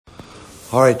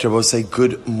All right, Rabosai,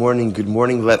 good morning. Good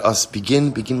morning. Let us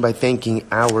begin by thanking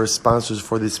our sponsors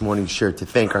for this morning's share. To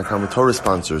thank our Talmud Torah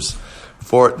sponsors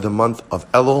for the month of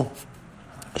Elul,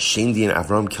 Shendi and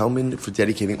Avram Kelman, for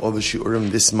dedicating all the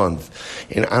shiurim this month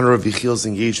in honor of Yechiel's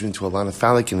engagement to Alana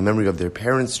Falik in memory of their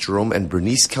parents, Jerome and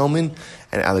Bernice Kelman,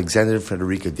 and Alexander and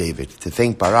Frederica David. To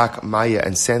thank Barak, Maya,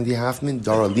 and Sandy Hoffman,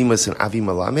 Dara Limas, and Avi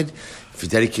Malamed for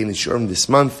dedicating the shiurim this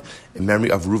month in memory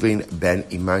of Ruvain ben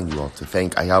Emmanuel. To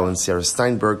thank Ayala and Sarah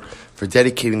Steinberg for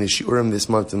dedicating the shiurim this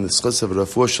month in the schus of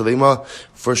Refuah Shalema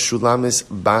for Shulamis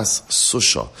Bas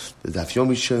Susha. The Daf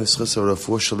Yomi shir in the schus of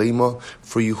Refuah Shalema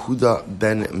for Yehuda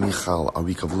ben Michal. Our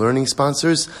week of learning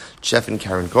sponsors, Jeff and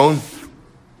Karen Cohn.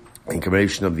 In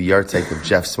commemoration of the yahrzeit of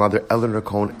Jeff's mother, Eleanor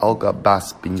Cohn, Elga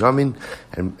Bas Binyamin,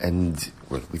 and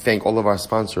we thank all of our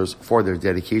sponsors for their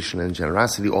dedication and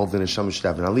generosity. All of the Neshama should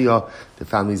have an aliyah, the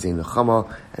families in Nechama,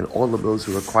 and all of those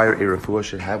who require a refuah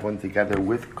should have one together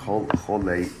with Kol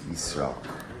Cholei Yisrael.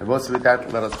 And also with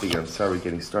that, let us begin. I'm sorry we're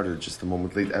getting started just a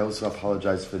moment late. I also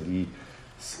apologize for the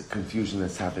confusion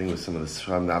that's happening with some of the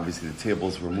Sfarim. Obviously the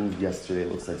tables were moved yesterday.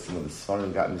 It looks like some of the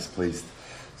Sfarim got misplaced.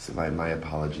 So my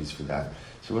apologies for that.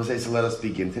 So we'll say, so let us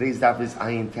begin. Today's daf is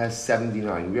Ayin Tes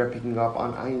 79. We are picking up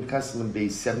on Ayin Tesman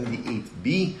base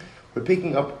 78b. We're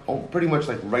picking up pretty much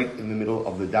like right in the middle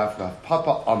of the daf. Rav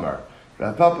Papa Amar.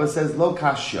 Rav Papa says, Lo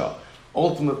Kashya.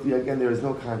 Ultimately, again, there is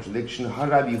no contradiction. Ha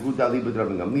Rabbi Yehuda Alibad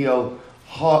Rabbi Gamliel.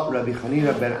 Ha Rabbi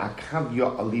Chanina ben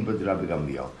Akavya Alibad Rabbi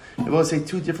Gamliel. And we'll say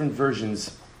two different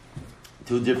versions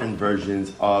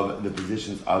of the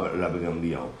positions of Rabbi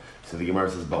Gamliel. So the Gemara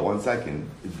says, but 1 second,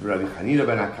 is Rabbi Chanina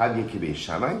ben Akavya Kibei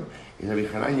Shammai? Is Rabbi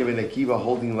Chananya ben Akiva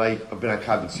holding like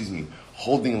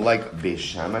Beis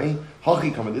Shammai?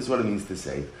 Hachikama, this is what it means to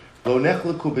say. Lo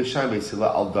nechleku Beis Shammai Beis Hillel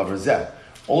al davar zeh.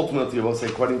 Ultimately, we'll say,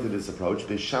 according to this approach,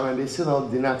 Beis Shammai Beis Hillel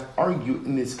did not argue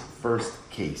in this first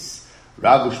case.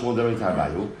 Rav Shmuel David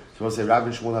Tarbayu. So we'll say, Rav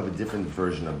and Shmuel have a different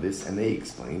version of this, and they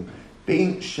explain,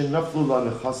 Bein shenaflu la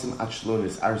nechasim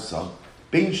achlonis arsa.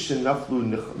 Bein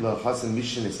shenaflu lechasim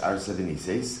mishenis arsa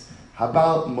v'nises.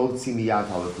 Habal motzi miyat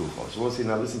halakucho. So we'll say,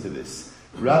 now listen to this.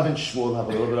 Rav and Shmuel have a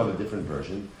little bit of a different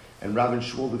version, and Rav and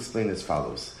Shmuel explain as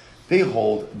follows. They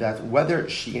hold that whether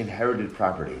she inherited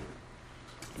property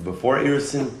before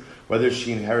Erisin, whether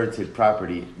she inherited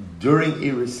property during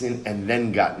Erisin and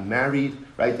then got married,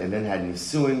 right, and then had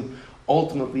Nisuin,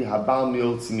 ultimately, Habal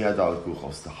miyotzi miyat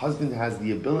halakuchos. The husband has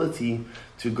the ability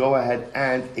to go ahead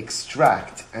and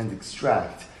extract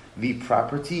the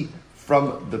property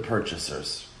from the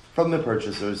purchasers. So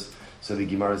the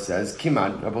Gemara says,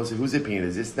 Kiman, Rabbi says, whose opinion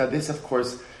is this? Now this, of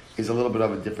course, is a little bit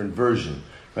of a different version,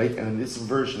 right? And in this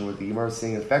version, what the Gemara is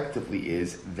saying effectively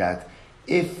is that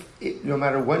no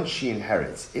matter when she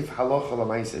inherits, if halacha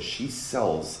l'maisa, she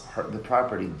sells the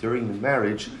property during the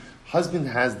marriage, husband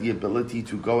has the ability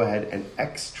to go ahead and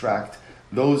extract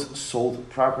those sold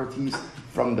properties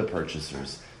from the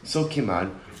purchasers. So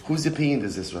Kiman, whose opinion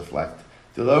does this reflect?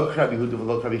 The lo Rabbi Yehuda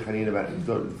v'lo Rabbi Chanina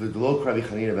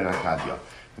ben Akavya.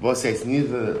 The both say it's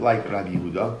neither like Rabbi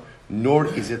Yehuda, nor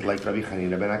is it like Rabbi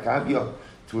Chanina ben Akavya.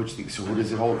 To which so who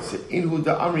does it hold? So in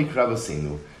Huda Amri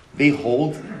Kravasenu. They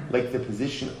hold like the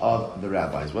position of the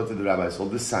rabbis. What did the rabbis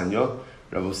hold? The Sanya,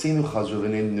 Ravosenu Chazru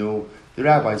v'nimnu. The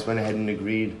rabbis went ahead and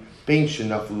agreed.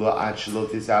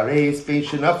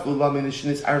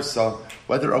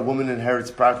 Whether a woman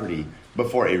inherits property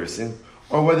before Erisin,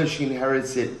 or whether she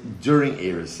inherits it during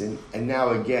Erisin, and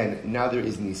now there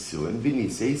is Nisuin,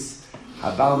 Vinises,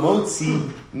 Habal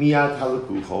Motzi, Miyat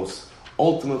Halakuchos.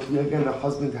 Ultimately, again, the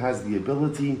husband has the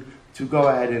ability to go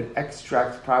ahead and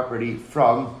extract property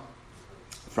from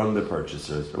the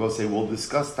purchasers. I will say, we'll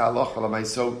discuss Ta'alach Alamai.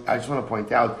 So I just want to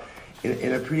point out,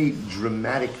 in a pretty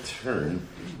dramatic turn,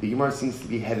 the Gemara seems to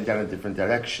be headed down a different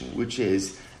direction, which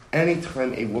is,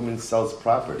 anytime a woman sells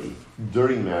property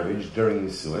during marriage, during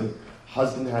Nisuin,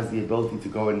 husband has the ability to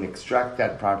go and extract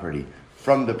that property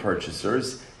from the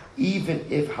purchasers, even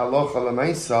if halacha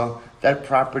l'maisa, that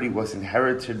property was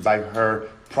inherited by her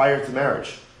prior to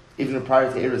marriage, even prior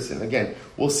to Erisin. Again,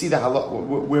 we'll see the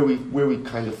where we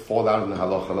kind of fall out in the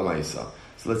halacha l'maisa.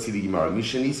 So let's see the Gemara.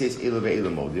 Mishani says elu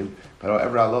ve'elu modim, but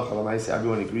however halacha l'maisa,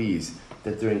 everyone agrees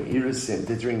that during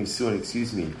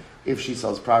Nisuin, if she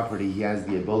sells property, he has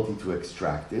the ability to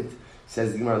extract it.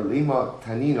 Says the Gemara, Lema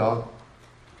Tanina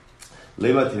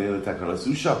Takanas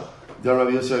Usha.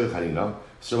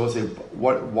 So we'll say,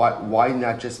 why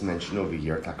not just mention over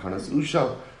here Takanas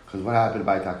Usha? Because what happened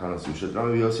by Takanas Usha?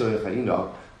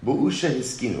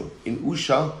 In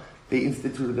Usha, they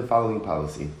instituted the following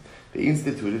policy. They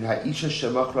instituted Ha'isha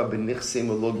Shemachra b'nichse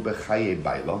melog b'chaye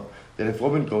baila, that if a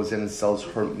woman goes in and sells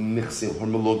her nichse, her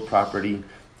melog property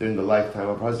during the lifetime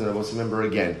of her husband. I also remember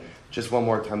again, just one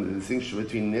more time, the distinction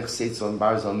between Nichsei Tzon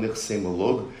Barzal and Nichsei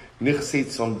Malug. Nichsei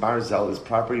Tzon Barzal is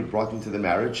property brought into the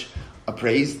marriage,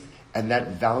 appraised, and that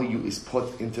value is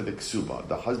put into the ksuba.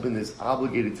 The husband is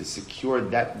obligated to secure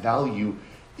that value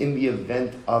in the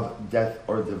event of death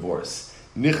or divorce.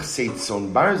 Nichsei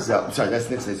Tzon Barzal, that's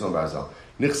Nichsei Tzon Barzal.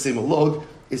 Nichsei Malug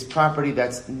is property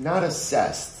that's not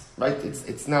assessed, right?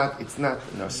 It's not,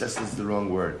 assessed is the wrong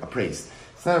word, appraised.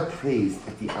 It's not appraised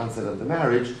at the onset of the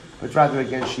marriage, but rather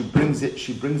again she brings it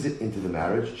into the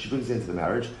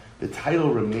marriage. The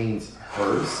title remains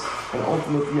hers, and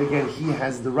ultimately again he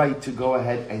has the right to go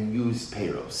ahead and use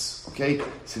peiros. Okay?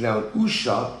 So now in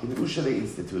Usha they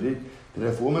instituted that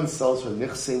if a woman sells her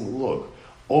nichsei malug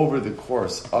over the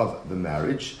course of the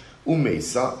marriage,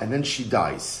 umesa, and then she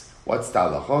dies. What's the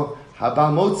halacha?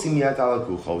 Haba motzi miyat ala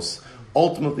kuchos.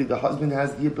 Ultimately, the husband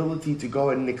has the ability to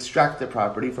go ahead and extract the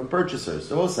property from purchasers.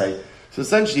 So we'll say, so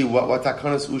essentially what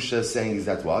Takanos Usha is saying is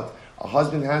that what? A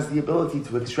husband has the ability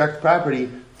to extract property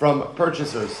from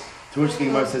purchasers. To which the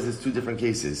Gemara says there's two different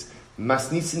cases.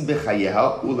 Masnisin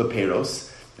bechayeha ula peros.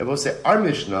 And we'll say our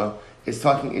Mishnah is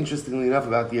talking, interestingly enough,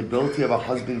 about the ability of a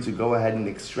husband to go ahead and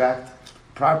extract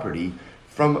property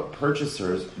from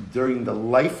purchasers during the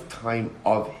lifetime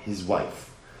of his wife.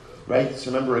 Right? So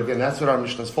remember again, that's what our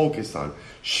Mishnah is focused on.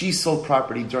 She sold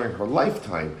property during her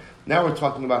lifetime. Now we're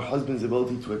talking about husband's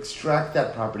ability to extract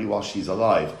that property while she's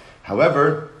alive.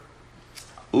 However,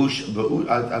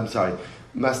 masnisin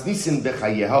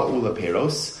bechayeha ula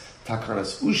peros,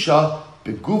 takanas usha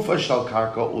begufa shal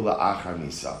karka ula achar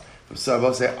misa. So I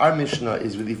will say our Mishnah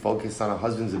is really focused on a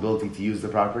husband's ability to use the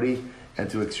property and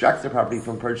to extract the property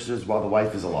from purchasers while the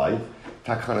wife is alive.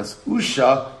 Takanas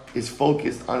usha is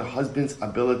focused on husband's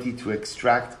ability to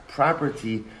extract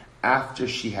property after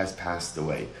she has passed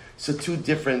away. So two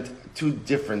different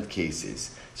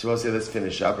cases. So I'll say, let's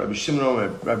finish up. Rabbi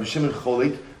Shimon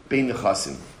cholik bein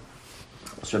nechasim.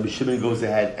 So Rabbi Shimon goes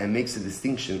ahead and makes a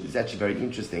distinction. It's actually very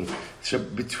interesting. So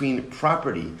between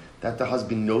property that the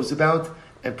husband knows about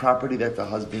and property that the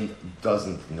husband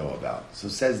doesn't know about. So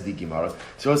says the Gemara.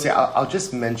 So I'll say, I'll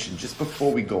just mention, just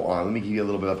before we go on, let me give you a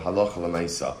little bit of halacha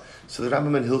l'maisa. So the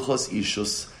Rambam in Hilchos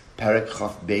Ishus, Perek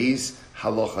Chaf Beis,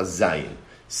 halacha zayin,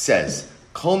 says,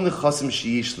 Kol nechasim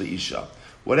sheyish leisha.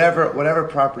 Whatever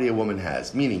property a woman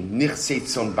has, meaning nichsei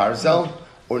tzon barzel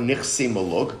or nichsei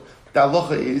malug, the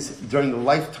halacha is during the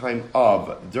lifetime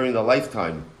of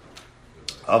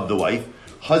the wife,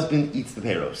 husband eats the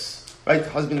peros. Right?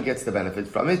 Husband gets the benefit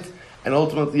from it, and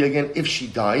ultimately, again, if she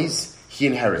dies, he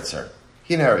inherits her.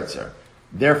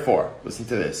 Therefore, listen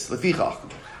to this. Lefichach,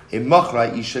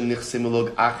 imachra isha nichsei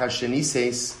malug achar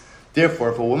sheniseis.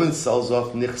 Therefore, if a woman sells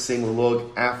off nichsei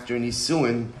malug after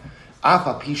nisuin,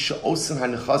 afa pisha osim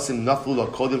hanechasim naflu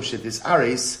lakodem shetis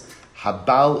ares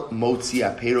habal motzi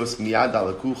aperos miyad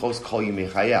alakuchos kol yimei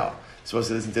chayal. Supposed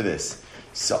to listen to this.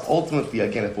 So ultimately,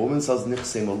 again, if a woman sells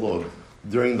nichsei malug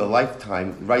during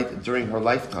her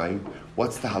lifetime,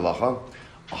 what's the halacha?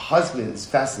 A husband is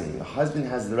fascinating. A husband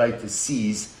has the right to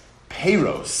seize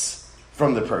peiros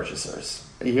from the purchasers.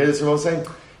 And you hear this, what I'm saying?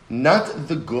 Not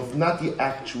the guf, not the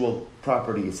actual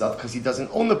property itself, because he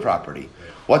doesn't own the property.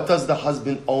 What does the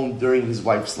husband own during his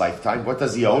wife's lifetime? What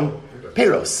does he own?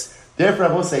 Peiros. Therefore,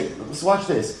 I will say, let's watch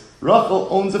this. Rachel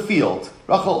owns a field.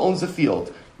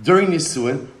 During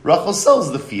Nisuin, Rachel sells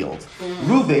the field.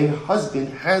 Reuven, husband,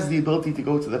 has the ability to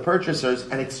go to the purchasers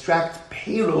and extract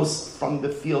peiros from the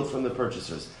field from the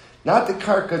purchasers. Not the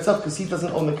karka itself, because he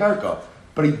doesn't own the karka,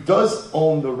 but he does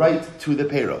own the right to the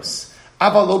peiros.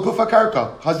 Aba lo gufa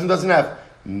karka, husband doesn't have.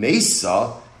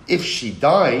 Mesa, if she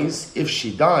dies,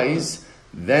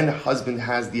 then husband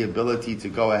has the ability to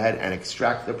go ahead and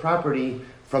extract the property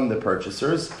from the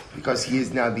purchasers, because he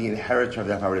is now the inheritor of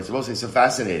that property. It's also so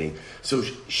fascinating. So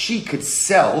she could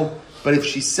sell, but if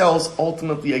she sells,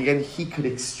 ultimately, again, he could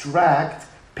extract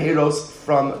peiros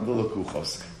from the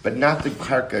lekuchos, but not the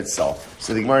karka itself.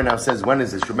 So the Gemara now says, when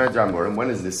is this? And when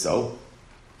is this so?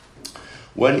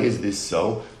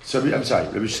 So Rabbi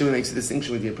Shimon makes a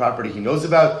distinction between property he knows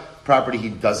about, property he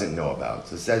doesn't know about.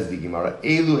 So says the Gemara,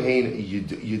 Eluhain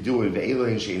Yuduin,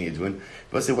 Eluhain Shein Yuduin.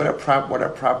 But say, what are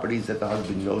properties that the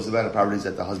husband knows about and properties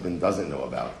that the husband doesn't know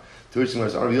about? To which the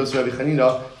Gemara says, Rabbi Yossi, Rabbi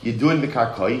Chanina, Yuduin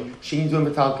Mekarkoi, Shein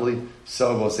Yuduin Metalkali.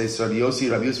 So we'll say, so Rabbi Yossi,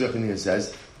 Rabbi Chanina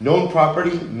says, known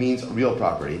property means real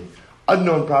property.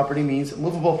 Unknown property means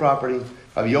movable property.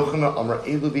 Rabbi Yochanan, Amar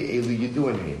Elu Elu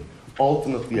Yuduin.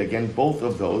 Ultimately, again, both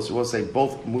of those, we'll say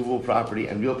both movable property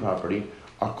and real property,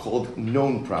 are called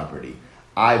known property.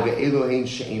 So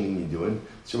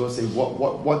we'll say,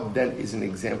 what then is an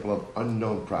example of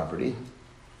unknown property?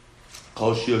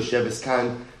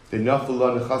 I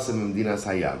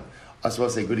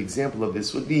suppose a good example of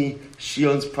this would be she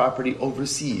owns property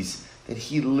overseas that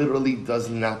he literally does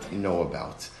not know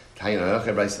about.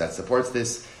 That supports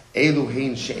this.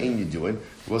 Eluhain she'en yiduen.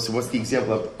 So what's the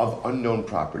example of unknown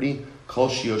property? Kol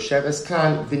she'yosheves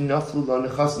kan v'naflu lo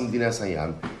nechasim dinas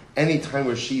hayam. Any time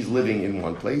where she's living in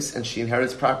one place and she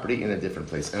inherits property in a different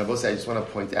place. And I just want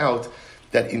to point out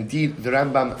that indeed the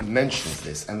Rambam mentions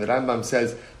this, and the Rambam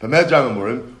says,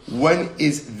 when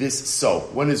is this so?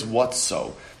 When is what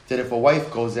so? That if a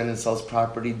wife goes in and sells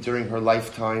property during her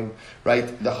lifetime,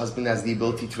 right, the husband has the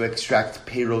ability to extract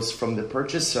payros from the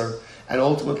purchaser, and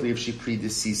ultimately if she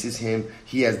predeceases him,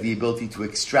 he has the ability to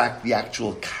extract the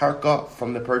actual karka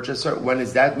from the purchaser. When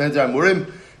is that?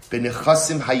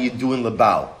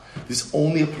 This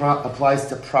only applies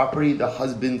to property the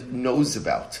husband knows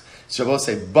about. So I will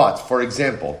say, but, for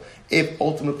example, if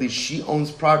ultimately she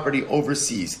owns property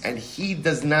overseas and he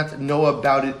does not know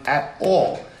about it at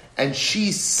all, and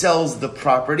she sells the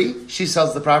property,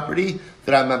 the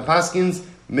Rambam paskins,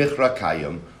 michra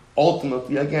kayim.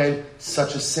 Ultimately, again,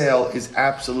 such a sale is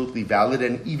absolutely valid,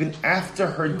 and even after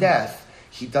her death,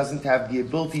 he doesn't have the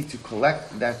ability to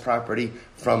collect that property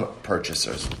from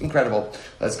purchasers. Incredible.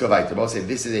 Let's go back to I'll say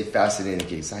this is a fascinating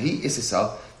case. Let's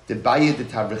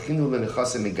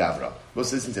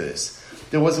listen to this.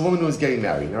 There was a woman who was getting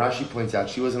married. Rashi points out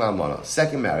she was an almana.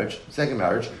 Second marriage.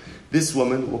 This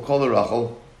woman, we'll call her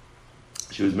Rachel.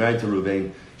 She was married to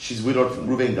Reuven. She's widowed.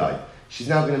 Reuven died. She's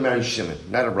now going to marry Shimon,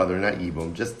 not her brother, not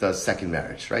Yibum, just a second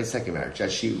marriage, right? Second marriage.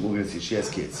 As we're going to see, she has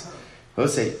kids.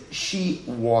 Let's say she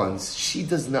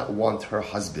does not want her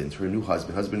husband, her new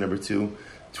husband number 2,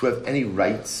 to have any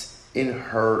rights in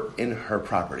her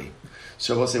property.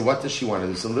 So we'll say, what does she want to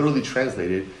do? So literally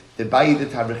translated, she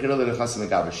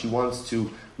wants to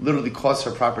literally cause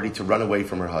her property to run away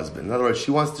from her husband. In other words,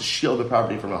 she wants to shield the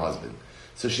property from her husband.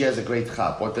 So she has a great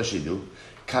chap. What does she do?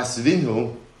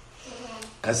 Kasavinu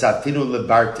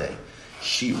lebarte.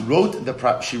 She wrote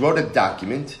a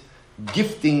document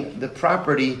gifting the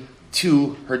property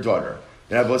to her daughter.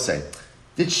 And I will say,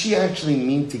 did she actually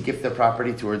mean to gift the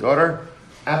property to her daughter?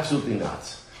 Absolutely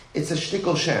not. It's a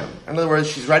shtickle sham. In other words,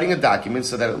 she's writing a document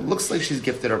so that it looks like she's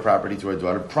gifted her property to her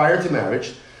daughter prior to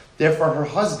marriage. Therefore, her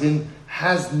husband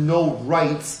has no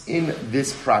rights in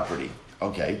this property.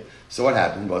 Okay, so what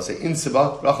happened? We'll say, in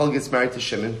Saba, Rachel gets married to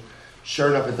Shimon. Sure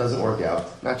enough, it doesn't work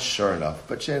out. Not sure enough,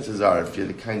 but chances are, if you're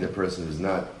the kind of person who's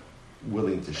not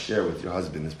willing to share with your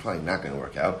husband, it's probably not going to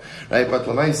work out, right? But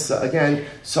again,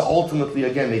 so ultimately,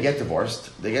 again, they get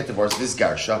divorced. This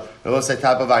garsha.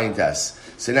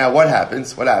 So now, what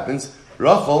happens?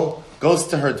 Rachel goes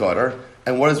to her daughter,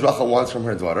 and what does Rachel want from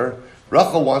her daughter?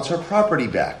 Rachel wants her property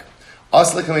back.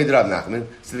 So they come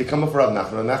up for Rav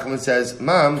Nachman. Rav Nachman says,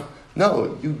 "Mom,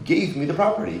 no, you gave me the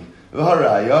property.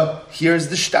 Here's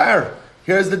the shtar.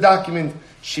 Here's the document."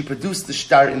 She produced the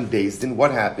shtar in Beis Din.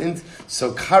 What happened?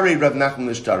 So Kari Rav Nachman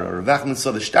the shtar. Rav Nachman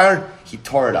saw the shtar. He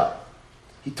tore it up.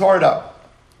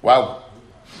 Wow.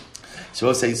 So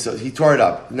we'll say, so he tore it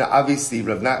up. Now, obviously,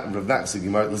 Rav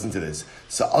Nachman, listen to this.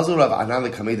 So also Rav Anan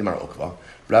lekamei de Mar Ukva.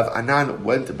 Rav Anan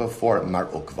went before Mar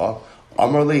Ukva.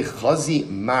 Amar le chazi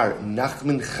Mar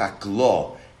Nachman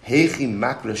chaklo heichi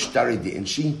makra shtari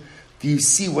deinshi. Do you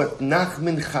see what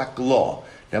Nachman chaklo?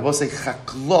 Now we'll say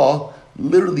chaklo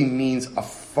literally means a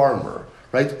farmer,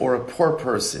 right, or a poor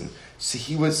person. So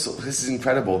this is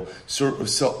incredible.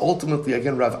 So ultimately,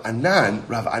 again, Rav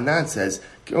Anan says,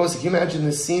 can you imagine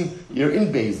this scene? You're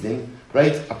in Beis Din,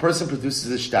 right? A person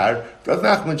produces a shtar. Rav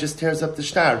Nachman just tears up the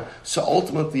shtar. So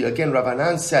ultimately, again, Rav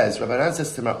Anan says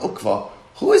to Mar Ukva,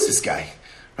 who is this guy?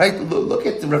 Right? Look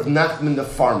at Rav Nachman, the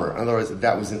farmer. In other words,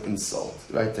 that was an insult,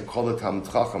 right? To call the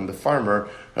Talmud Chacham the farmer.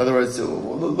 In other words,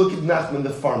 look at Nachman, the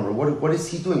farmer. What is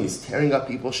he doing? He's tearing up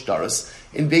people's shtaros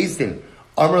in Beis Din.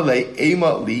 Amar le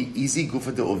ema li easy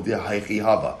gufa de uvdi haichi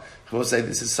hava. We'll say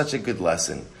this is such a good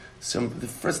lesson. So the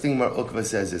first thing Mar Ukva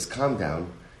says is, calm down.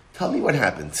 Tell me what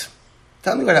happened.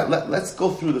 Let's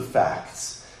go through the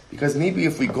facts. Because maybe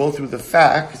if we go through the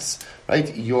facts,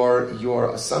 right,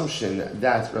 your assumption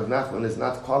that Rav Nachman is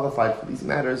not qualified for these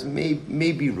matters may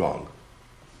be wrong.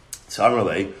 So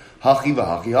Amarle, Hachi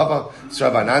v'Hachi Hava. So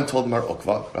Rav Anan told Mar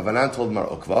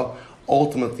Ukva.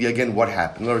 Ultimately, again, what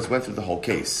happened? In other words, went through the whole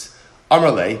case.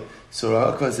 Amarle, so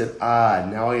Rav Ukva said,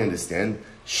 now I understand.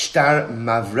 Shtar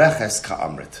mavreches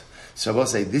ka'amrit. So I will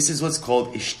say, this is what's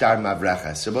called ishtar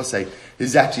mavreches. So I will say,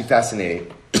 this is actually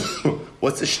fascinating.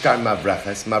 What's ishtar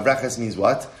mavreches? Mavreches means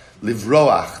what?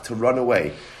 Livroach, to run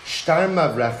away. Shtar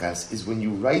mavreches is when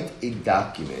you write a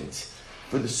document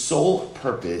for the sole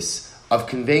purpose of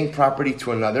conveying property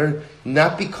to another,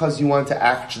 not because you want to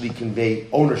actually convey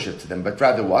ownership to them, but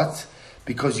rather what?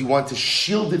 Because you want to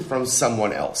shield it from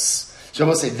someone else. So I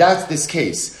will say, that's this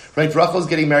case, right? Rachel's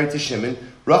getting married to Shimon.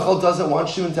 Rachel doesn't want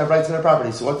Shimon to have rights on her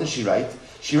property. So what does she write?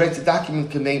 She writes a document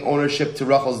conveying ownership to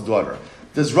Rachel's daughter.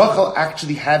 Does Rachel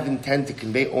actually have intent to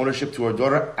convey ownership to her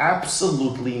daughter?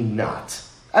 Absolutely not.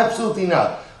 Absolutely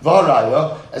not.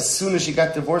 Varaya, as soon as she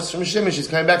got divorced from Shimon, she's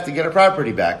coming back to get her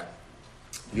property back.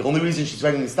 The only reason she's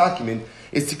writing this document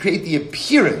is to create the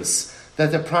appearance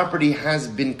that the property has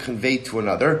been conveyed to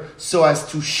another, so as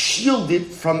to shield it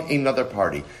from another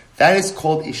party. That is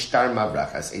called Ishtar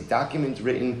Mavrachas, a document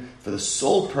written for the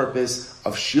sole purpose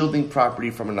of shielding property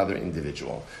from another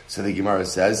individual. So the Gemara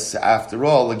says, after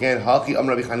all, again, Haki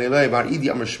Amar Rabbi Chanilai Bar Idi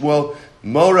Amar Shmuel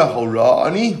Mora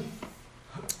Hora'ani.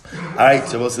 Alright,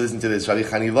 so we'll also listen to this. Rabbi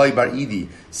Chanilai Bar Idi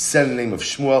said in the name of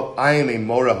Shmuel, I am a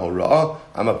Mora Hora'ah,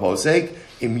 I'm a posek,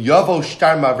 Im Yavo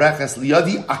Shtar Mavrachas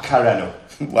Liyadi Akarano.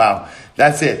 Wow,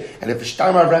 that's it. And if a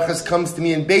Shtar Mavrachas comes to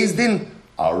me in Beis Din,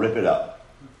 I'll rip it up.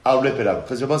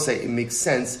 Because Rabbi say it makes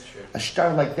sense. A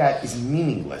shtar like that is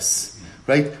meaningless,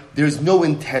 right? There's no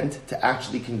intent to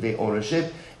actually convey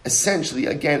ownership. Essentially,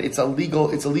 again, it's a legal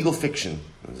fiction.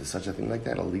 Is there such a thing like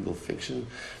that? A legal fiction,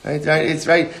 right? It's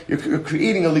right. You're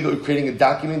creating a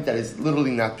document that is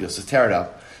literally not real. So tear it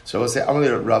up. So Rabbi say,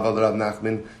 Amalei Rav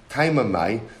Nachman Taima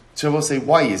Mai. So Rabbi say,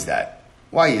 why is that?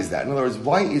 Why is that? In other words,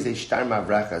 why is a shtar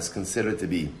mavrachas considered to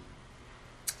be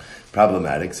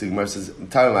problematic? So Gemara says,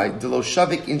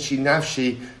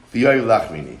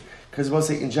 because we'll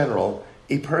say in general,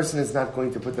 a person is not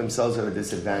going to put themselves at a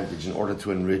disadvantage in order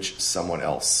to enrich someone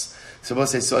else. So we'll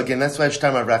say, so again, that's why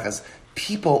Shtar Mavrachas,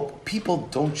 people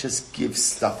don't just give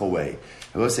stuff away.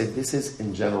 I will say this is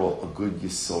in general a good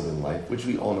yesod in life, which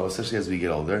we all know, especially as we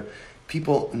get older.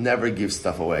 People never give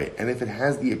stuff away, and if it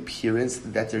has the appearance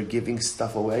that they're giving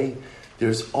stuff away, there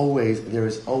is always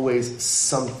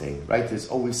something, right? There's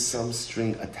always some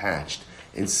string attached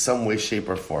in some way, shape,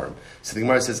 or form. So the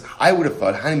Gemara says, I would have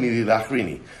thought, Hanimili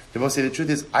Lachrini. The most say the truth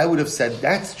is, I would have said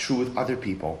that's true with other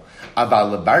people.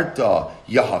 Aval Labarta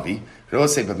Yahavi. But I will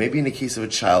say, but maybe in the case of a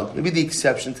child, maybe the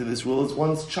exception to this rule is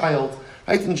one's child.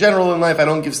 Right? In general in life, I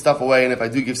don't give stuff away, and if I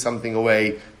do give something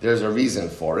away, there's a reason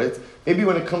for it. Maybe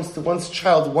when it comes to one's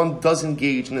child, one does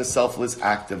engage in a selfless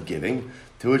act of giving.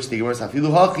 To which the Gemara says,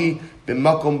 "Afilu hachi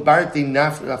b'makom barti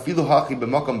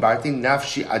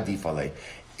nafshi adifale."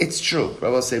 It's true, I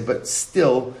will say, but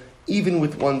still, even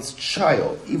with one's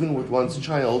child,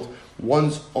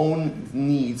 one's own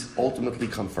needs ultimately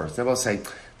come first. I will say,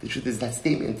 the truth is that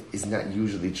statement is not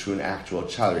usually true in actual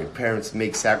child. Parents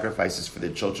make sacrifices for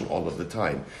their children all of the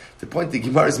time. The point the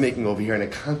Gemara is making over here in a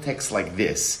context like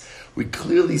this, we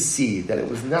clearly see that it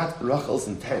was not Rachel's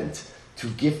intent to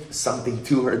gift something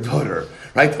to her daughter,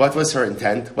 right? What was her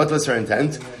intent?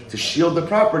 To shield the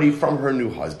property from her new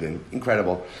husband.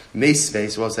 Incredible.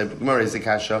 If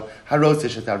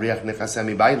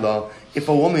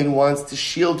a woman wants to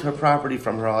shield her property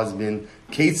from her husband,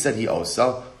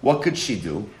 what could she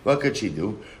do?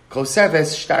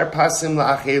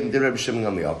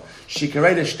 She can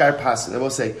write a shtar pasim. I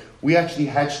will say, we actually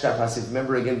had shtar pasim.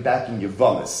 Remember again back in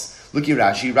Yevamos. Look at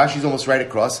Rashi. Rashi's almost right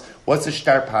across. What's a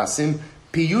shtar pasim?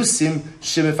 Piyusim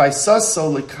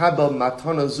shemifaisaso lekabel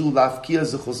matona zu lafkia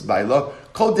zuchus baila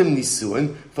kodem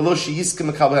nisuin v'lo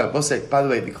sheyiskim mekabel. We'll say, by the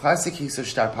way, the classic case of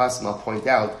shtar pasim I'll point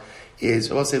out is,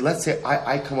 we'll say, let's say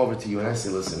I come over to you and I say,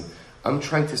 listen, I'm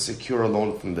trying to secure a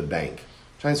loan from the bank.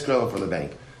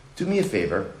 Do me a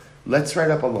favor. Let's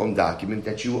write up a loan document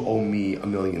that you owe me $1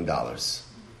 million.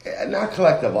 Not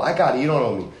collectible. I got it. You don't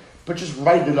owe me. But just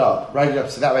write it up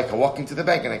so that way I can walk into the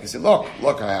bank and I can say, look,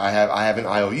 I have an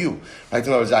IOU. Right?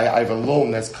 In other words, I have a loan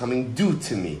that's coming due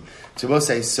to me. So we'll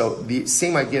say, so the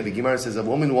same idea, the Gemara says a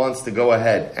woman wants to go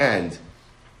ahead and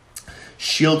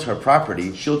shield her property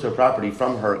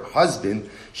from her husband.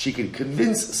 She can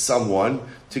convince someone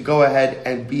to go ahead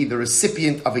and be the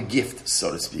recipient of a gift,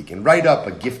 so to speak, and write up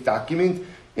a gift document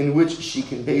in which she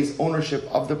conveys ownership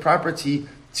of the property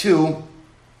to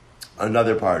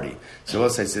another party. So we'll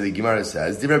say, the Gemara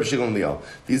says, these words of Rabbi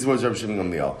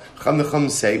Shimon Gamliel. Chum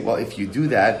say, well, if you do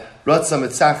that,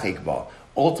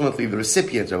 ultimately the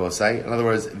recipient, I will say, in other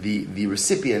words, the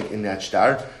recipient in that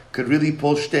shtar could really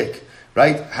pull shtick,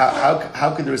 right?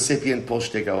 How could the recipient pull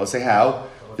shtick? I will say, how?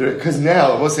 Because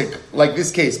now, I will say, like this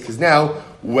case, because now,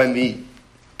 when the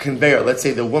conveyor, let's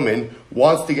say the woman,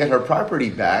 wants to get her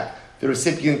property back, the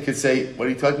recipient could say, what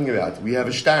are you talking about? We have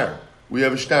a shtar.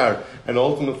 And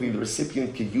ultimately the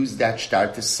recipient could use that shtar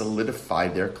to solidify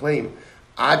their claim.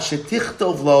 Ad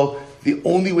shetichtov lo the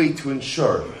only way to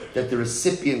ensure that the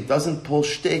recipient doesn't pull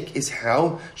shtick is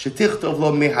how? Shetichtov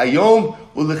lo mehayom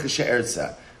u'lechisha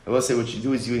erza. I will say what you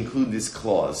do is you include this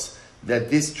clause that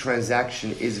this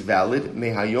transaction is valid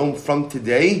mehayom from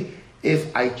today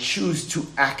if I choose to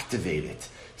activate it.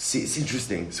 See, it's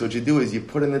interesting. So what you do is you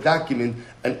put in the document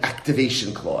an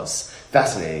activation clause.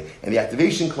 Fascinating. And the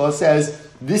activation clause says,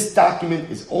 this document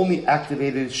is only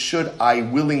activated should I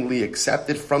willingly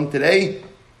accept it from today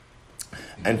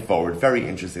and forward. Very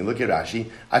interesting. Look at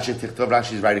Rashi. Ache tichtov,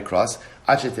 Rashi is right across.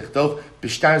 Ache tichtov,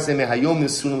 b'shtar ze mehayom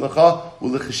nisun lecha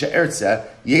u'lechisha ertze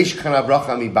yesh kan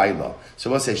avracha mi bayla.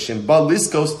 So we'll say, Shemba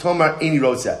liskos tomar eni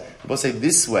rotze. We'll say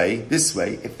this way,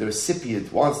 if the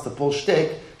recipient wants to pull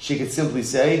shtick, she could simply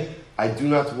say, I do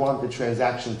not want the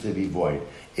transaction to be void.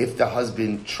 If the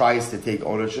husband tries to take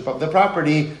ownership of the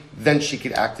property, then she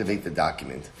could activate the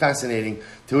document. Fascinating.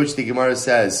 To which the Gemara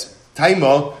says,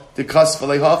 Taima, the kas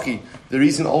v'leihachi. The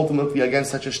reason ultimately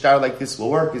against such a star like this will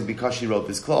work is because she wrote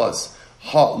this clause.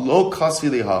 Ha lo kas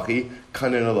v'leihachi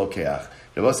kanen alokeach.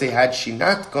 They will say, had she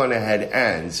not gone ahead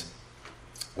and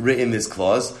written this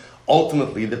clause,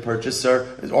 ultimately the purchaser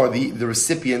or the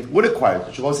recipient would acquire it.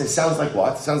 Which will say, sounds like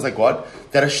what?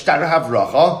 That a shtar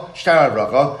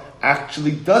havracha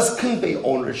actually does convey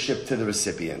ownership to the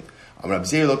recipient.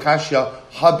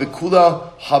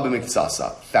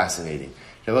 Fascinating.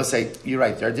 They will say, you're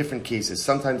right, there are different cases.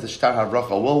 Sometimes the shtar havracha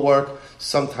will work,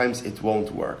 sometimes it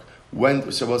won't work.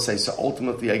 So we'll say, so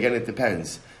ultimately, again, it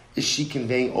depends. Is she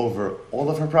conveying over all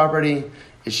of her property?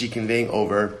 Is she conveying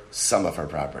over some of her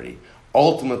property?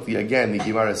 Ultimately, again, the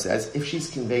Gemara says, if she's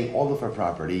conveying all of her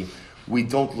property, we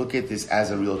don't look at this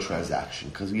as a real transaction,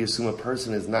 because we assume a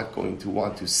person is not going to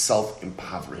want to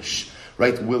self-impoverish,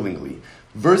 right, willingly.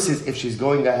 Versus if she's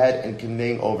going ahead and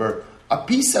conveying over a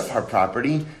piece of her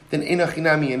property, then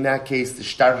enochinami, in that case, the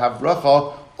shtar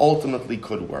havracha ultimately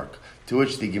could work. To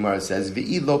which the Gemara says,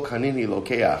 V'i lo kanini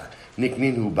lokeach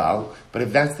nikninhu bal. But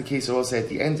if that's the case, I will say at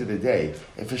the end of the day,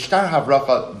 if a shtar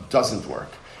havracha doesn't work,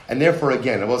 and therefore,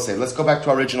 again, I will say, let's go back to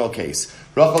our original case.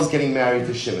 Rachel's getting married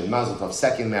to Shimon, Mazel Tov,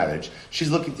 second marriage. She's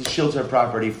looking to shield her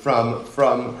property from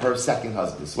her second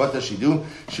husband. So what does she do?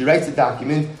 She writes a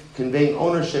document conveying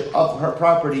ownership of her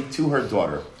property to her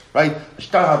daughter. Right?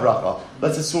 Shtar havracha.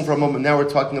 Let's assume for a moment, now we're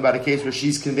talking about a case where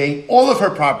she's conveying all of her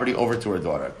property over to her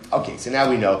daughter. Okay, so now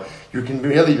we know. You're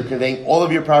conveying all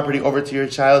of your property over to your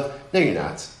child? No, you're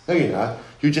not.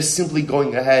 You're just simply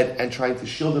going ahead and trying to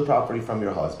shield the property from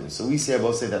your husband. So we say, I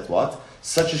will say that what?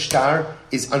 Such a shtar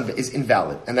is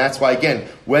invalid. And that's why, again,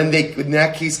 when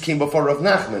that case came before Rav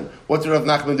Nachman, what did Rav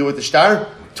Nachman do with the shtar?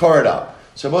 Tore it up.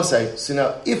 So I will say, so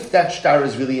now, if that shtar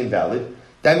is really invalid,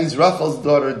 that means Rachel's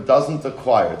daughter doesn't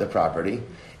acquire the property.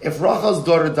 If Rachel's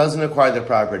daughter doesn't acquire the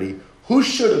property, who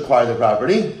should acquire the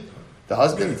property? The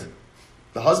husband.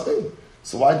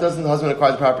 So why doesn't the husband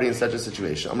acquire the property in such a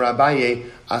situation? Amar Abaye,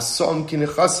 asom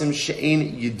kinechasim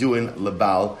she'ein yiduin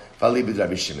lebal v'alibid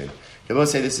Rabbi Shimon. They will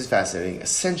say this is fascinating.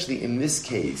 Essentially, in this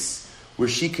case, where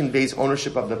she conveys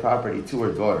ownership of the property to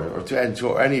her daughter or to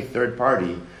any third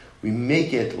party, we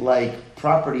make it like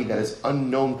property that is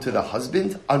unknown to the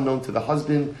husband,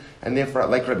 and therefore,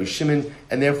 like Rabbi Shimon,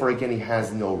 and therefore, again, he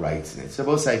has no rights in it. So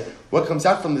we'll say, what comes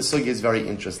out from this sugya is very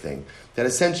interesting. That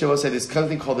essentially, we'll say, there's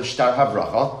something called the shtar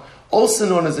havracha, also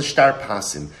known as a shtar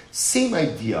pasim. Same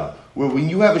idea, where when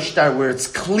you have a shtar where it's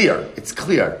clear.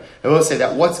 I will say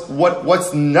that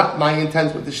what's not my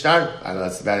intent with the shtar? I know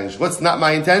that's bad English. What's not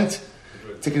my intent?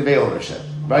 To convey ownership,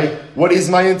 right? What is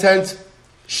my intent?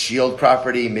 Shield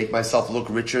property, make myself look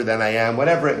richer than I am,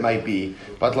 whatever it might be.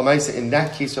 But Lamaisa, in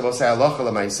that case, I will say, halacha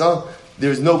Lamaisa,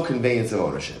 there's no conveyance of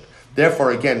ownership.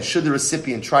 Therefore, again, should the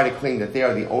recipient try to claim that they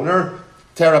are the owner,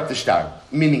 tear up the shtar.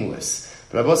 Meaningless.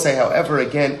 But I will say, however,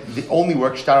 again, the only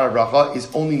work, shtar havracha, is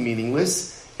only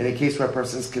meaningless in a case where a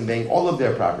person is conveying all of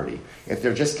their property. If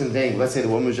they're just conveying, let's say the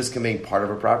woman was just conveying part of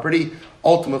her property,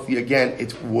 ultimately, again,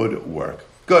 it would work.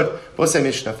 Good. We'll say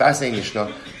Mishnah, fascinating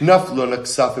Mishnah. Naflun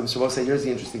ksafim. So we'll say, here's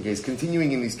the interesting case.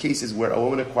 Continuing in these cases where a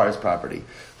woman acquires property.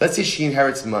 Let's say she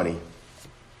inherits money.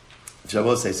 So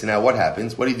we'll say, so now what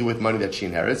happens? What do you do with money that she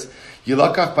inherits?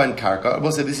 Yilakach ban karka.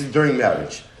 We'll say this is during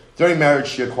marriage. During marriage,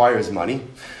 she acquires money.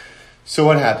 So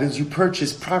what happens? You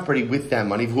purchase property with that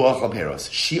money. V'uachal peros.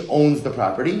 She owns the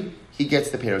property. He gets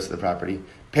the peros of the property.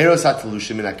 Peros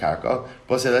hatalushim in a karka.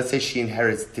 But let's say she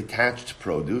inherits detached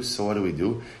produce. So what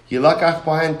do? Yilakach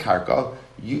bahan karka.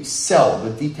 You sell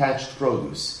the detached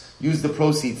produce. Use the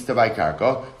proceeds to buy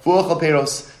karka. V'uachal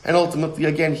peros. And ultimately,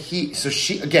 again, she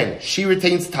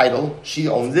retains title. She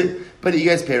owns it. But he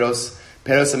gets peros.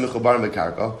 Peros hamichubar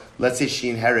mekarka. Let's say she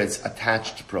inherits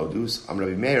attached produce.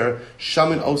 Rabbi Meir,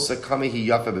 shamin osa kamehi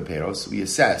yafa beperos. We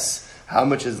assess How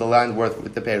much is the land worth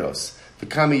with the peiros? The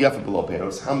kami yafa below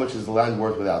peiros. How much is the land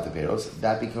worth without the peiros?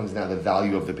 That becomes now the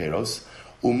value of the peiros.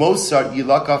 Umosar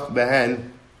yilakach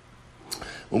behen.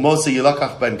 Umosa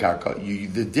yilakach ben karka.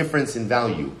 The difference in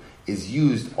value is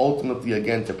used ultimately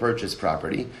again to purchase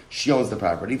property. She owns the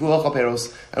property. And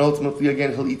ultimately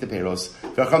again he'll eat the peiros.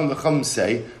 Chacham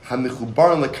say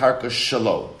hamichubar lekarka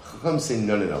shalo. Chacham say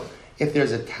no. If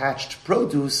there's attached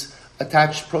produce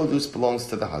belongs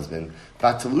to the husband.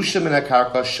 Vatalusha min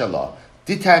akarka shalo.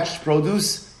 Detached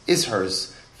produce is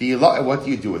hers. What do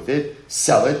you do with it?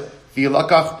 Sell it.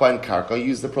 V'yilakach ban karka,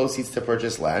 use the proceeds to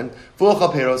purchase land.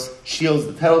 V'ochal peiros, she owns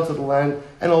the title to the land,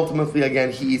 and ultimately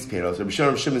again he eats peiros. Rabbi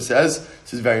Shimon says,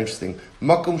 this is very interesting.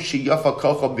 Makom sheyafa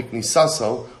kocha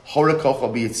b'knisaso, hora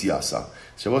kocha b'yitziasa.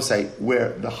 So we'll say,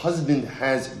 where the husband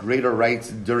has greater rights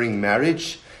during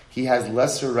marriage, he has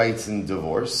lesser rights in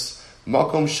divorce.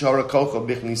 Makom shora kocha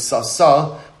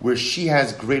b'knisasa, where she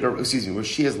has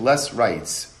less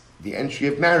rights, the entry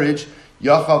of marriage,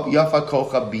 yafa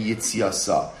kocha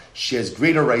b'yitziasa. She has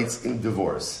greater rights in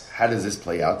divorce. How does this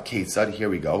play out? Ketzad, here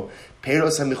we go.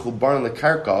 Peiros hamichubaron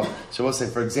lekarka. So we'll say,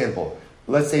 for example,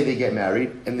 let's say they get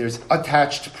married and there's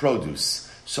attached produce.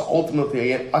 So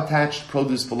ultimately, again, attached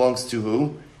produce belongs to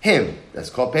who? Him. That's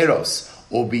called peiros.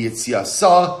 Or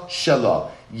b'yitziasa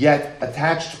shela. Yet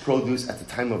attached produce at the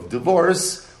time of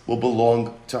divorce will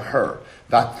belong to her.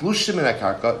 Vatlushim in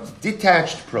akarka,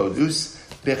 detached produce,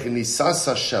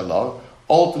 b'chinisasa shela.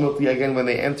 Ultimately, again, when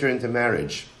they enter into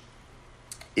marriage,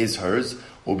 is hers,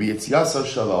 or be yasa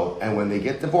shalom, and when they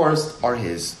get divorced, are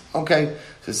his. Okay,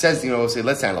 so it says, we'll say,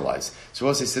 let's analyze. So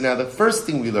we'll say, so now the first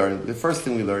thing we learned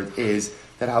is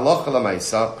that halacha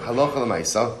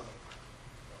l'maisa,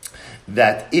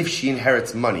 that if she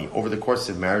inherits money over the course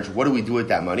of marriage, what do we do with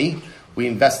that money? We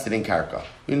invest it in karka.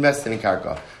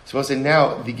 So we'll say,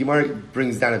 now the Gemara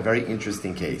brings down a very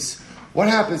interesting case. What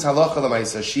happens, halacha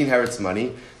l'maisa, she inherits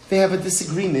money, they have a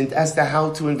disagreement as to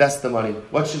how to invest the money.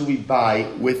 What should we buy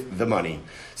with the money?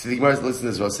 So the Gemara listen to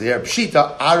this. We'll say,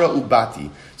 Pshita, Ara Ubati.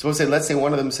 So we'll say, let's say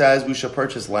one of them says we should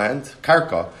purchase land,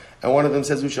 karka, and one of them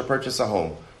says we should purchase a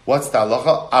home. What's the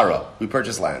halacha? Ara. We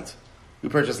purchase land.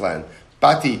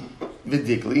 Bati,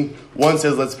 vidikli. One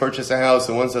says let's purchase a house,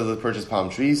 and one says let's purchase palm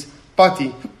trees.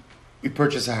 Bati, we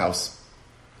purchase a house.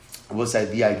 We'll say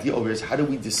the idea over here is how do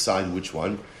we decide which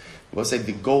one? We'll say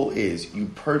the goal is you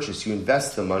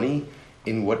invest the money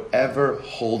in whatever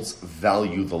holds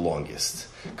value the longest.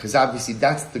 Because obviously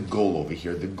that's the goal over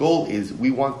here. The goal is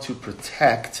we want to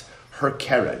protect her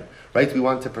keren, right? We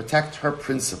want to protect her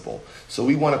principal. So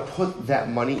we want to put that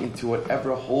money into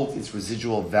whatever holds its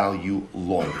residual value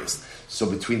longest. So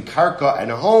between karka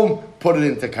and a home, put it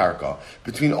into karka.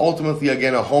 Between ultimately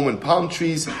again a home and palm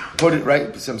trees, put it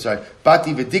right.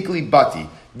 Bati v'dikli bati.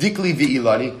 Dikli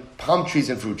v'ilani, palm trees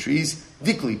and fruit trees.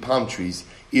 Dikli, palm trees.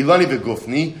 Ilani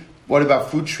v'gufni, what about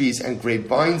fruit trees and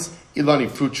grapevines? Ilani,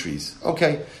 fruit trees.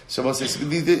 Okay, so we'll say,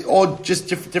 so all just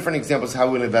different examples how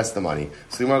we invest the money.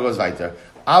 So the Gemara goes weiter.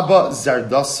 Abba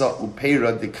zardasa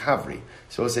upeira de kavri.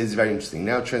 So we'll say it's very interesting.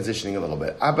 Now transitioning a little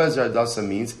bit. Abba zardasa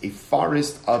means a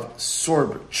forest of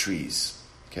sorb trees.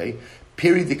 Okay,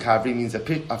 peri de kavri means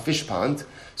a fish pond.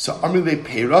 So amrile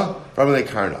peira, amrile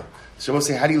karna. So we'll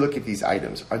say, how do you look at these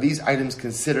items? Are these items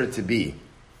considered to be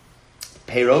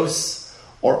peiros,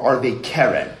 or are they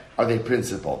keren? Are they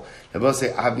principal? Now we'll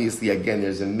say, obviously, again,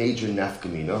 there's a major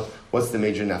nafkamina. What's the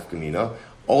major nafkamina?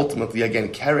 Ultimately, again,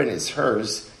 keren is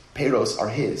hers, peiros are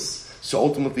his. So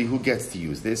ultimately, who gets to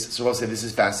use this? So we'll say, this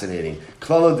is fascinating.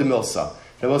 Klala de milsa.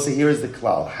 Now we'll say, here is the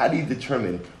klal. How do you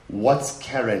determine what's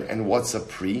keren and what's a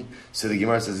pri? So the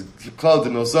Gemara says, klala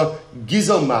de milsa,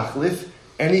 gizel machlif,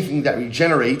 anything that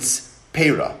regenerates,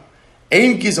 Peira.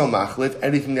 Ein gizal machlif,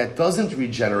 anything that doesn't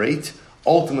regenerate,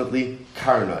 ultimately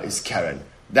karna is keren.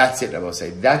 That's it, I will say.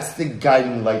 That's the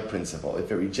guiding light principle.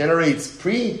 If it regenerates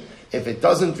pre, if it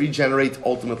doesn't regenerate,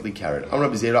 ultimately keren. Amr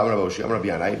Rabbi Zera, Amr Rabbi Oshi, Amr Rabbi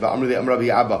Yanai, Amr Rabbi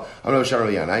Abba, Amr Rabbi Shar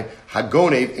Rabbi Yanai.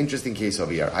 Hagonev, interesting case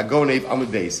over here. Hagonev, Amud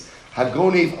Beis.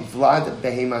 Hagonev Vlad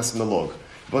Behemas Melog.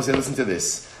 But say, listen to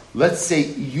this. Let's say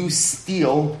you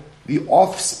steal the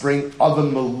offspring of a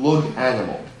malug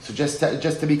animal. So just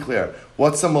to be clear,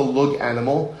 what's a malug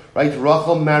animal? Right?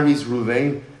 Rachel marries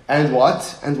Ruvain, and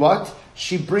what?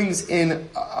 She brings in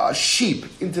a sheep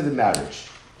into the marriage.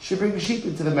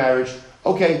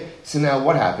 Okay, so now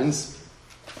what happens?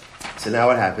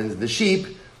 The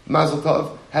sheep, Mazel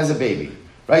Tov, has a baby.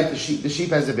 Right? The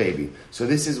sheep has a baby. So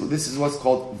this is what's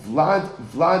called Vlad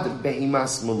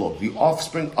Behimas Malug, the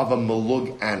offspring of a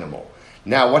malug animal.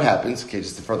 Now, what happens? Okay,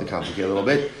 just to further complicate a little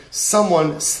bit,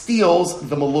 someone steals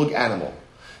the malug animal.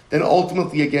 Then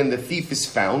ultimately, again, the thief is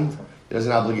found. There's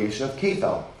an obligation of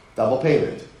kefel, double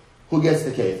payment. Who gets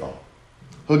the kefal?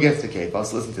 Who gets the kefal?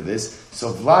 Let's listen to this.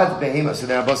 So Vlad behema. So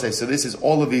now say. So this is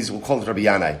all of these. We'll call it Rabbi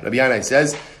Yanai. Rabbi Yanai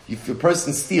says, if a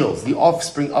person steals the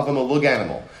offspring of a malug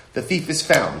animal, the thief is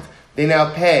found. They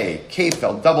now pay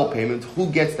kefal, double payment. Who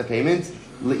gets the payment?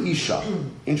 Leisha.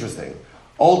 Interesting.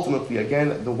 Ultimately,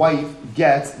 again, the wife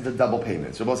gets the double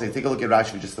payment. So we'll say, take a look at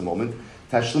Rashi for just a moment.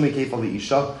 Tashlumi kefal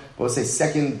leisha. We'll say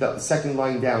second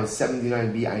line down,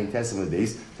 79b ayin testimony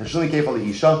days. Tashlumi kefal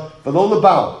leisha, v'lo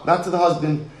lebal, not to the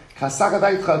husband. Kasavar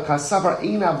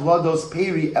einav lados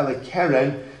peri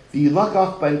elekeren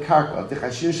v'ilakach ben karka.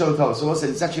 So we'll say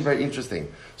it's actually very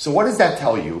interesting. So what does that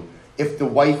tell you? If the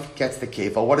wife gets the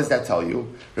kefal, what does that tell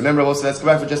you? Remember, also, let's go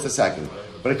back for just a second.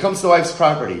 When it comes to the wife's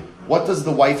property, what does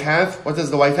the wife have? What does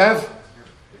the wife have?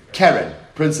 Keren,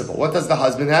 principal. What does the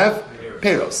husband have?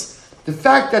 Peros. The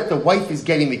fact that the wife is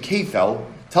getting the kefal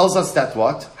tells us that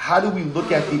what? How do we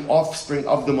look at the offspring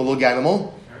of the malug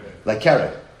animal? Like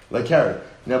Keren. Like Keren.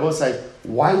 Now, both say,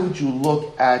 why would you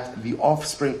look at the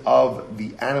offspring of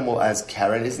the animal as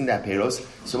Keren? Isn't that Peros?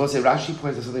 So we'll say, Rashi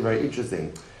points out something very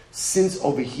interesting. Since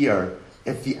over here,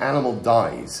 if the animal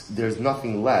dies, there's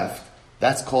nothing left,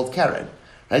 that's called Keren.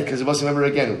 Right? Because remember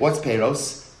again, what's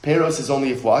Peros? Peros is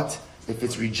only if what? If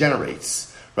it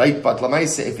regenerates. Right? But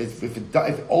Lamaise,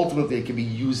 if ultimately it can be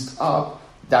used up,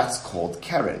 that's called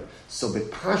Keren. So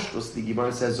Bepashtos, the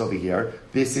Gemara says over here,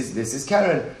 this is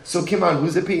Keren. So Kiman,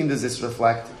 whose opinion does this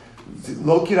reflect?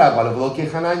 Lo ki Rabbana, lo ki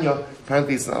Chananya.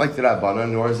 Apparently it's not like the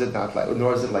Rabbana, nor is it like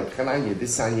Chananya.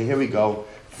 This Sanya, here we go.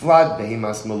 Vlad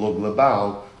behemas malug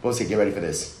lebal. We'll say, get ready for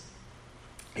this.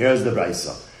 Here's the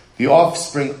brisa. The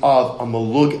offspring of a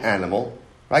malug animal,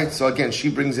 right? So again, she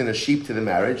brings in a sheep to the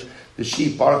marriage. The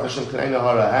sheep, Baruch Hashem Kanai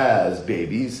Nahara, has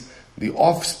babies. The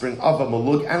offspring of a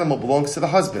malug animal belongs to the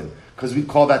husband. Because we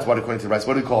call that, what according to the brisa?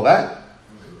 What do we call that?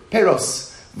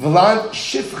 Peros. Vlad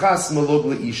shifchas malug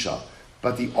leisha.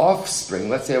 But the offspring,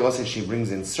 let's say she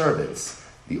brings in servants.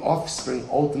 The offspring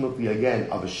ultimately, again,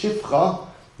 of a shifcha,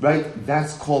 right,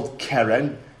 that's called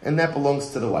Keren, and that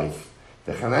belongs to the wife.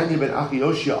 The Chananya ben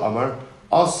Achiyoshia Amar,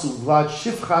 Asu Vlad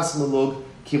Shifchas Malug,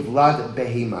 Ki Vlad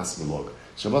Behemas Malug.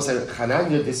 Shabbos said,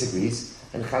 Chananya disagrees,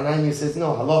 and Chananya says,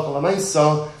 no, halacha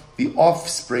l'maisa, the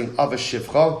offspring of a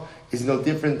Shifcha is no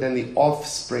different than the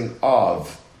offspring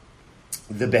of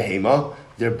the Behema.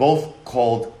 They're both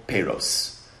called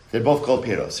Peros. They're both called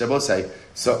Peros. Shabbos say,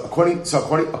 according to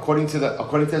the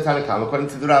Tanakhama, according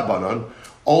to the Rabbanon,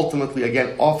 ultimately,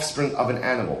 again, offspring of an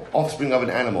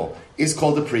animal is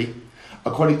called a pri,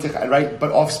 according to right,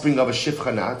 but offspring of a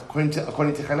shifcha not. According to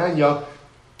Chananya,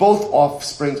 both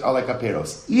offsprings are like a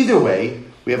peros. Either way,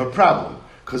 we have a problem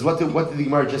because what did the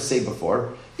Gemara just say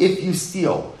before? If you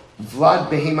steal Vlad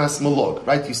behemas malug,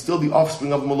 right? You steal the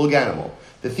offspring of a malug animal.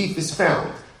 The thief is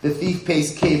found. The thief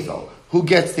pays kefel. Who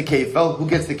gets the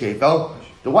kefel?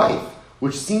 The wife.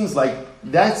 Which seems like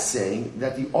that's saying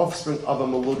that the offspring of a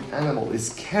malug animal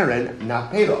is Keren,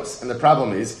 not Peros. And the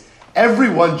problem is,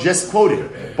 everyone just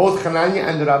quoted, both Chananya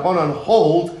and the Rabbanon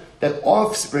hold that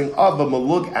offspring of a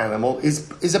malug animal is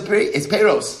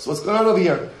Peros. So what's going on over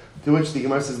here? To which the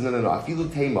Gemara says, no.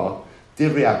 Afilu tema,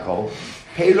 divrei hakol,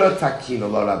 Pera takino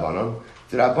la Rabbanon.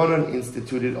 The Rabbanon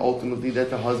instituted ultimately that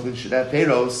the husband should have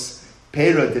Peros.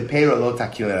 Pera lo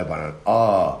takino la Rabbanon.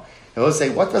 They will say,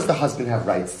 what does the husband have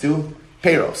rights to?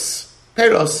 Peros.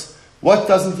 What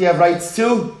doesn't he have rights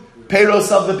to?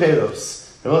 Peros of the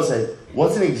Peros. They will say,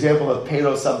 what's an example of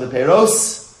Peros of the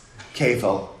Peros?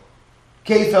 Kefel.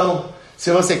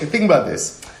 So we'll say, think about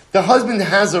this. The husband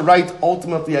has a right,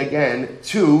 ultimately, again,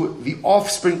 to the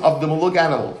offspring of the malug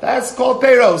animal. That's called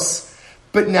Peros.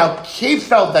 But now,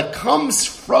 Kefel that comes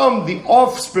from the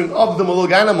offspring of the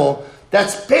malug animal,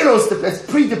 that's Peros, that's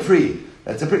pre-de-pre.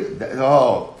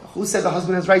 Who said the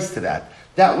husband has rights to that?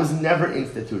 That was never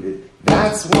instituted.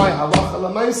 That's why halacha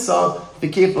l'maisa, the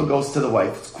kefil goes to the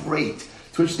wife. It's great.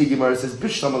 To which the Gemara says,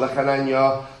 Bishlam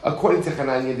l'chananya. According to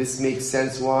Chananya, this makes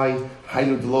sense. Why?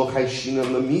 Hainu d'lo chayshina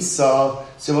l'misa.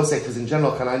 So we'll say, because in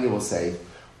general, Chananya will say,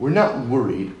 we're not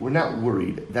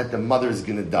worried that the mother is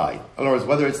going to die. In other words,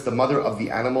 whether it's the mother of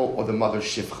the animal or the mother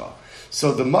shifcha.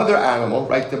 So the mother animal,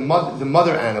 right? The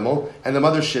mother animal and the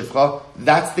mother shifcha,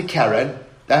 that's the Keren.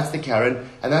 And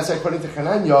that's why, according to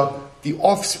Chananya, the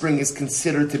offspring is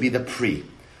considered to be the pri.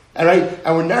 All right?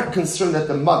 And we're not concerned that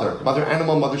the mother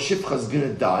animal, mother shifcha is going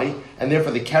to die, and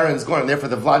therefore the Karen's gone, and therefore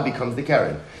the Vlad becomes the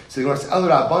Keren. So the Gemara says, El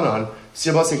Rabbanan,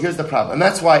 so here's the problem. And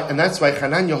that's why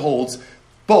Chananya holds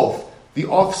both the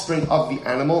offspring of the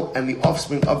animal and the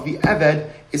offspring of the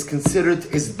Eved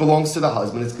belongs to the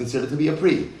husband, is considered to be a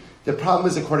pri. The problem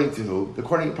is according to who? The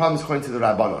problem is according to the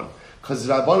Rabbanon. Because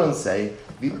Rabbanan say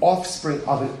the offspring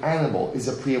of an animal is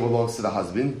a priya, belongs to the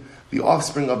husband. The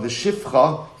offspring of the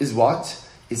shifcha is what?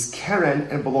 Is keren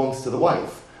and belongs to the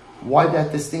wife. Why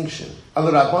that distinction? If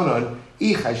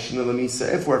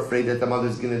we're afraid that the mother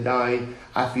is going to die,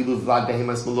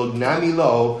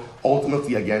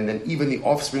 ultimately again, then even the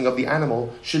offspring of the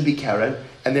animal should be keren,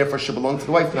 and therefore should belong to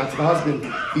the wife, not to the husband.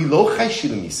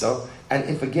 And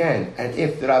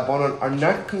if the Rabbanon are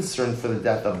not concerned for the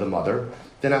death of the mother,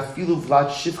 then afilu vlad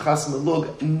shifchas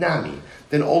melug nami.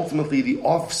 Then ultimately the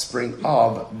offspring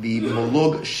of the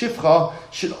melug shifcha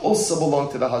should also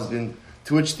belong to the husband.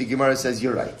 To which the Gemara says,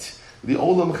 you're right. The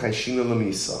olam chayshinu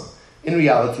lamisa. In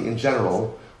reality, in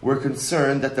general, we're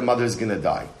concerned that the mother is going to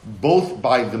die, both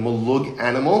by the melug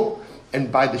animal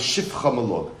and by the shifcha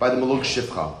melug, by the melug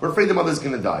shifcha. We're afraid the mother is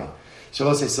going to die. So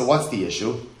let's say, so what's the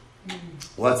issue?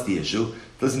 What's the issue?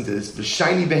 Listen to this.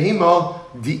 V'shayni behema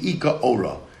di'ika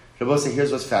ora. Rabbi say,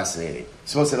 here's what's fascinating.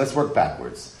 So we'll say, let's work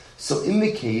backwards. So in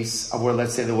the case of where,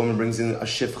 let's say, the woman brings in a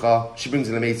shifcha, she brings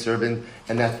in a maidservant,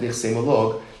 and that's nichsei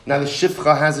malog. Now the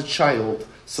shifcha has a child.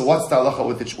 So what's the halacha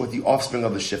with the offspring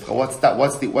of the shifcha? What's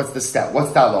the step?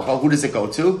 What's the halacha? Who does it go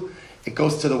to? It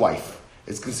goes to the wife.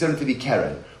 It's considered to be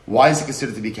keren. Why is it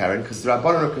considered to be keren? Because the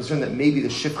Rabbanan are concerned that maybe the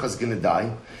shifcha is going to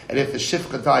die, and if the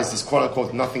shifcha dies, there's quote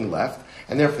unquote nothing left,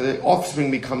 and therefore the offspring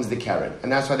becomes the keren,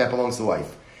 and that's why that belongs to the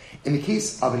wife. In the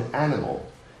case of an animal,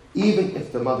 even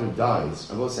if the mother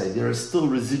dies, I will say there is still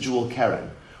residual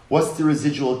keren. What's the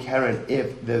residual keren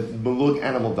if the melug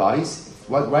animal dies?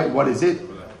 What is it?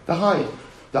 The hide,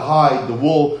 the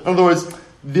wool. In other words,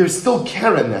 there's still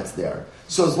keren that's there.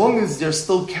 So as long as there's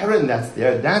still keren that's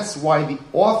there, that's why the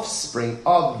offspring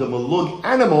of the melug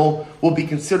animal will be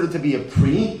considered to be a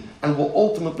pri and will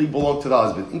ultimately belong to the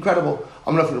husband. Incredible.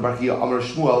 Amar Barchia, Amar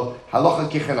Shmuel, halacha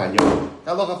kichananya.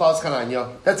 Halacha follows chananya.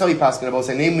 That's how he passed about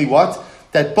say, namely what?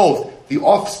 That both the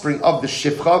offspring of the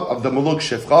shifcha, of the melug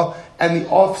shifcha, and the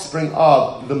offspring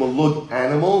of the melug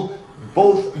animal,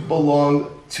 both belong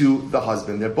to the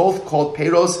husband. They're both called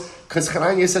peros, because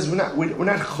chananya says we're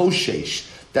not choshesh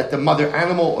that the mother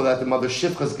animal or that the mother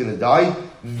shifcha is going to die.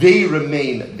 They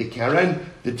remain the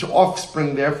keren. The two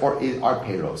offspring, therefore, are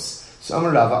peros. So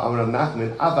Amar Rava, Amar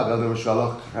Nachman,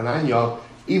 Chananya,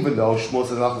 even though Shmuel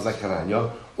says is like Chananya,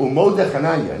 Umoda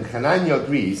Chananya, and Chananya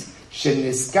agrees,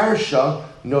 Sheniskarsha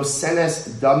no senes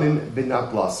damim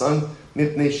binatlasan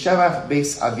mipnei shevach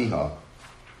beis aviha.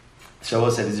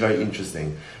 Shavuot said it's very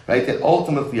interesting, right? That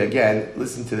ultimately, again,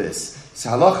 listen to this. So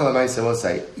halacha l'maisa will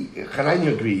say,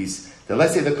 Chananya agrees that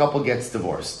let's say the couple gets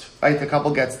divorced, right? The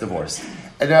couple gets divorced,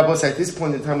 and Rabbi said at this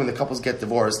point in time when the couples get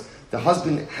divorced, the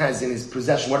husband has in his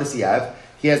possession, what does he have?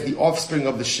 He has the offspring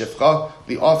of the shifcha,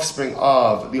 the offspring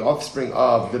of the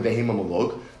behema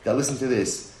malog. Now listen to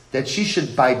this, that she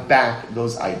should buy back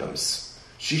those items.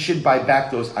 She should buy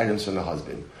back those items from the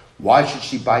husband. Why should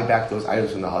she buy back those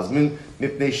items from the husband?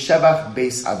 Mipnei shevach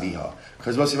beis aviha.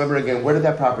 Because let's remember again, where did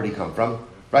that property come from?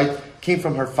 Right? Came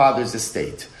from her father's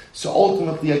estate. So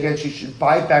ultimately, again, she should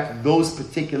buy back those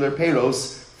particular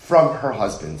peros from her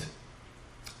husband.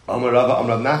 Amar Rava,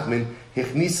 Amar Nachman,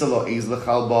 Hichnisa lo eiz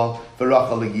lechalba,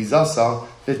 v'racha legizasa,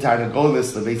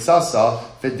 v'tarnagolis leveitsasa,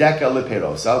 v'deka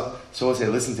leperosa. So we'll say,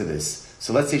 listen to this.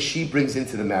 So let's say she brings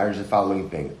into the marriage the following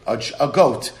thing. A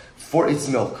goat for its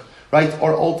milk, right?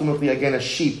 Or ultimately, again, a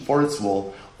sheep for its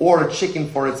wool, or a chicken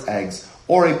for its eggs,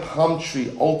 or a palm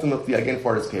tree, ultimately, again,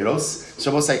 for its peros.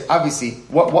 So we'll say, obviously,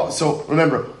 so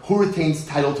remember, who retains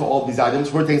title to all these items?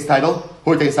 Who retains title?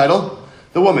 Who retains title?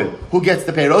 The woman. Who gets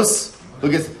the peros? Who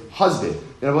gets husband?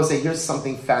 And I will say, here's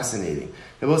something fascinating.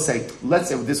 I will say, let's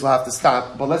say, this will have to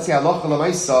stop, but let's say, halacha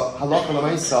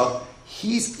l'maisa,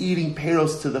 he's eating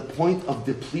peros to the point of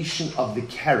depletion of the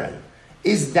keren.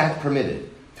 Is that permitted?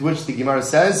 To which the Gemara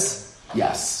says,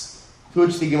 yes. To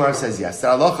which the Gemara says yes.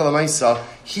 That halacha l'maisa,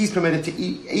 he's permitted to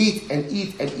eat,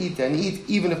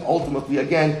 even if ultimately,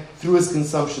 again, through his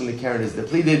consumption, the keren is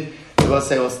depleted. We will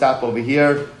say, we'll stop over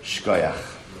here. Shkoyach.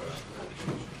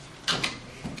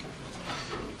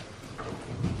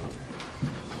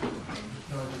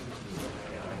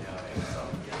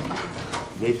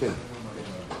 Nathan.